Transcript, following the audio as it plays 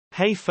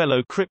Hey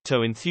fellow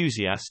crypto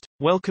enthusiast,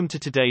 welcome to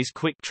today's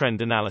quick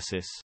trend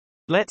analysis.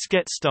 Let's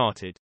get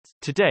started.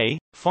 Today,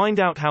 find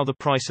out how the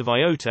price of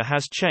IOTA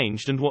has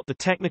changed and what the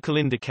technical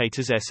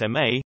indicators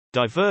SMA,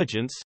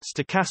 divergence,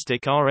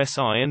 stochastic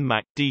RSI and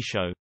MACD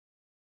show.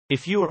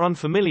 If you are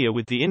unfamiliar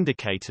with the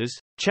indicators,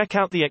 check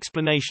out the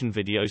explanation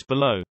videos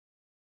below.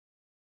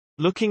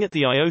 Looking at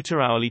the IOTA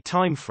hourly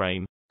time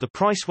frame, the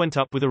price went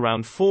up with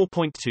around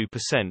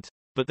 4.2%.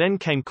 But then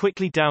came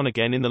quickly down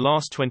again in the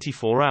last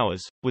 24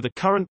 hours, with a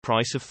current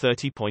price of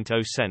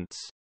 30.0 cents.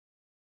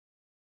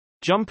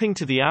 Jumping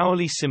to the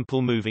hourly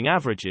simple moving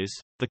averages,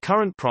 the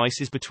current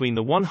price is between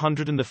the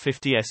 100 and the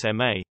 50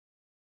 SMA.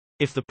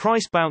 If the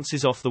price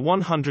bounces off the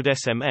 100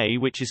 SMA,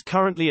 which is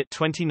currently at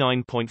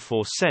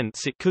 29.4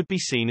 cents, it could be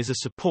seen as a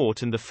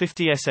support, and the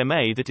 50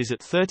 SMA that is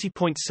at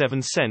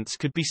 30.7 cents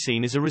could be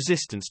seen as a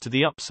resistance to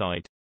the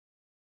upside.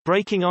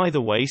 Breaking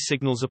either way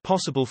signals a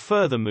possible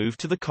further move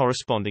to the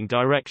corresponding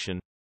direction.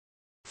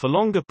 For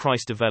longer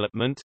price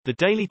development, the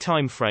daily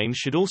time frames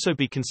should also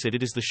be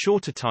considered, as the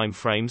shorter time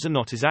frames are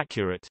not as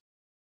accurate.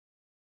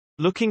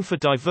 Looking for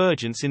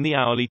divergence in the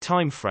hourly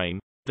time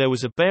frame, there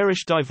was a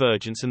bearish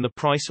divergence and the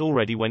price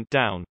already went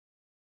down.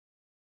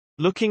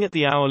 Looking at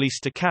the hourly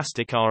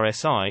stochastic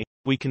RSI,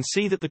 we can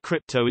see that the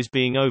crypto is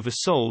being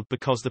oversold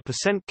because the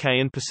 %K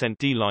and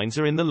 %D lines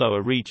are in the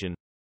lower region.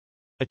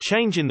 A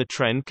change in the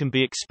trend can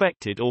be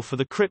expected, or for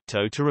the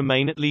crypto to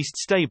remain at least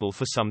stable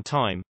for some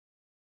time.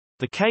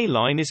 The K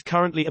line is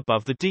currently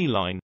above the D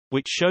line,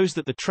 which shows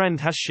that the trend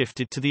has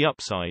shifted to the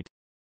upside.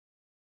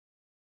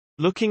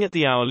 Looking at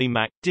the hourly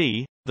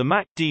MACD, the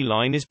MACD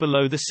line is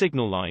below the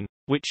signal line,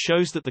 which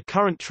shows that the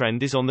current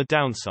trend is on the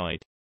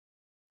downside.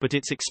 But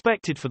it's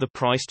expected for the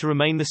price to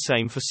remain the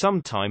same for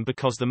some time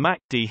because the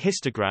MACD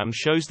histogram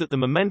shows that the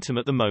momentum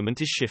at the moment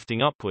is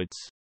shifting upwards.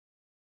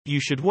 You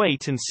should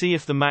wait and see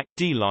if the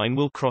MACD line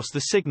will cross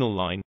the signal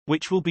line,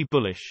 which will be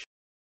bullish.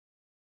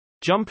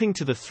 Jumping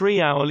to the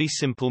 3-hourly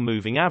simple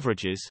moving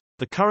averages,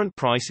 the current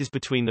price is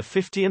between the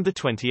 50 and the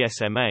 20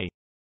 SMA.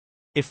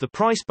 If the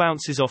price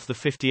bounces off the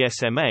 50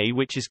 SMA,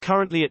 which is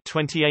currently at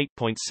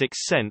 28.6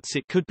 cents,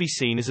 it could be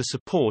seen as a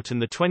support,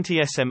 and the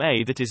 20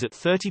 SMA that is at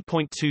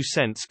 30.2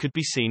 cents could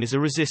be seen as a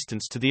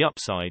resistance to the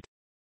upside.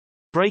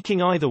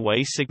 Breaking either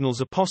way signals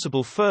a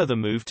possible further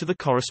move to the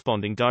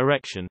corresponding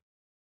direction.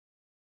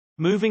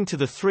 Moving to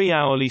the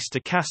 3-hourly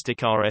stochastic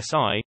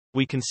RSI,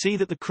 we can see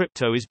that the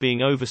crypto is being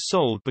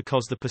oversold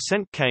because the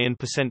 %K and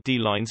 %D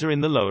lines are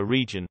in the lower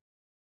region.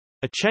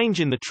 A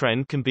change in the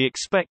trend can be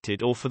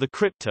expected, or for the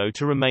crypto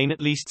to remain at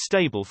least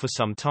stable for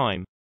some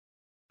time.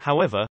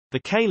 However,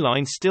 the K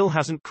line still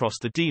hasn't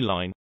crossed the D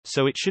line,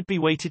 so it should be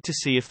waited to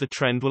see if the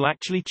trend will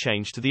actually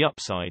change to the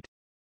upside.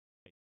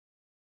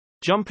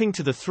 Jumping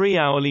to the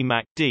 3-hourly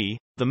MACD,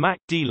 the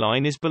MACD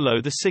line is below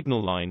the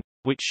signal line,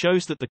 which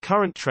shows that the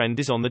current trend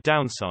is on the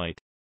downside.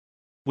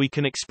 We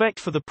can expect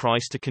for the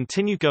price to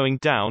continue going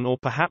down, or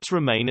perhaps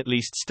remain at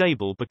least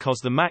stable, because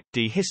the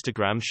MACD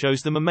histogram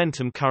shows the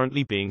momentum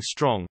currently being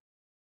strong.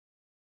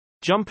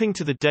 Jumping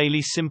to the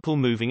daily simple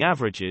moving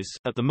averages,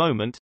 at the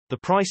moment, the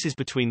price is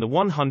between the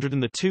 100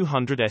 and the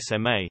 200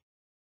 SMA.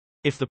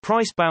 If the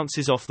price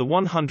bounces off the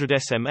 100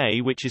 SMA,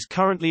 which is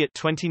currently at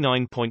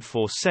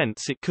 29.4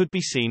 cents, it could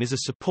be seen as a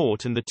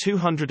support, and the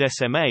 200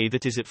 SMA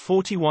that is at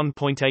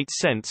 41.8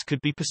 cents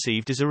could be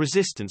perceived as a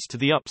resistance to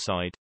the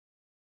upside.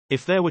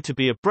 If there were to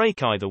be a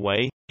break either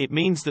way, it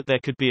means that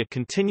there could be a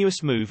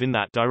continuous move in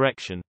that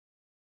direction.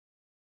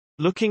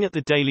 Looking at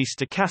the daily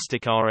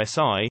stochastic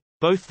RSI,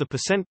 both the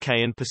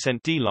 %K and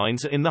 %D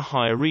lines are in the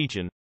higher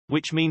region,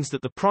 which means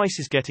that the price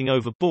is getting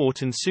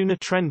overbought and soon a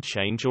trend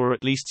change, or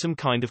at least some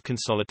kind of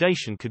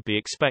consolidation, could be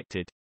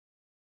expected.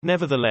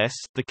 Nevertheless,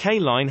 the K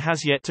line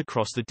has yet to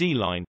cross the D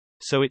line,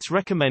 so it's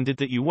recommended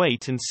that you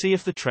wait and see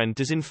if the trend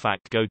does in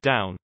fact go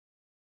down.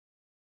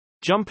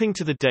 Jumping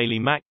to the daily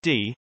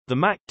MACD, the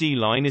MACD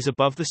line is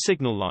above the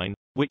signal line,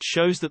 which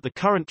shows that the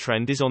current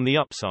trend is on the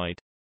upside.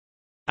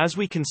 As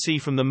we can see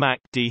from the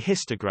MACD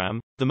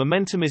histogram, the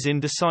momentum is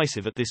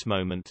indecisive at this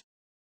moment.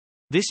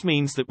 This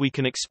means that we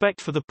can expect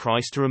for the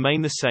price to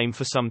remain the same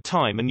for some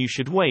time, and you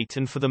should wait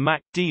and for the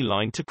MACD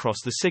line to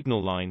cross the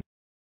signal line.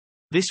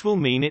 This will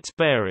mean it's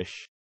bearish.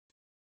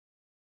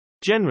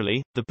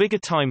 Generally, the bigger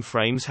time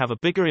frames have a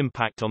bigger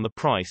impact on the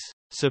price,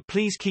 so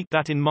please keep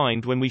that in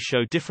mind when we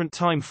show different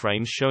time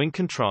frames showing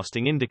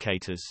contrasting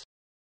indicators.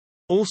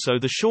 Also,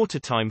 the shorter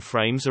time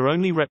frames are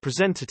only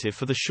representative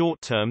for the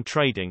short-term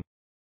trading.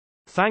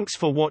 Thanks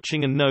for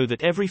watching, and know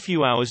that every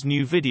few hours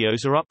new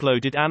videos are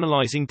uploaded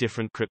analyzing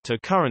different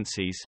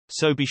cryptocurrencies,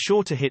 so be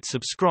sure to hit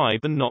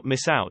subscribe and not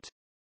miss out.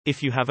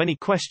 If you have any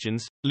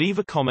questions, leave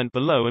a comment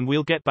below and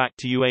we'll get back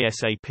to you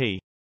ASAP.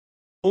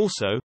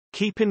 Also,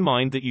 keep in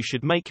mind that you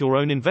should make your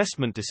own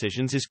investment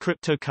decisions, as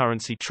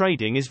cryptocurrency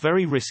trading is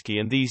very risky,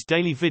 and these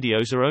daily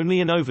videos are only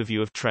an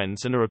overview of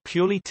trends and are a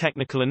purely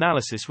technical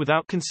analysis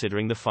without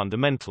considering the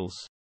fundamentals.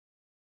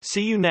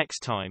 See you next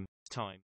time.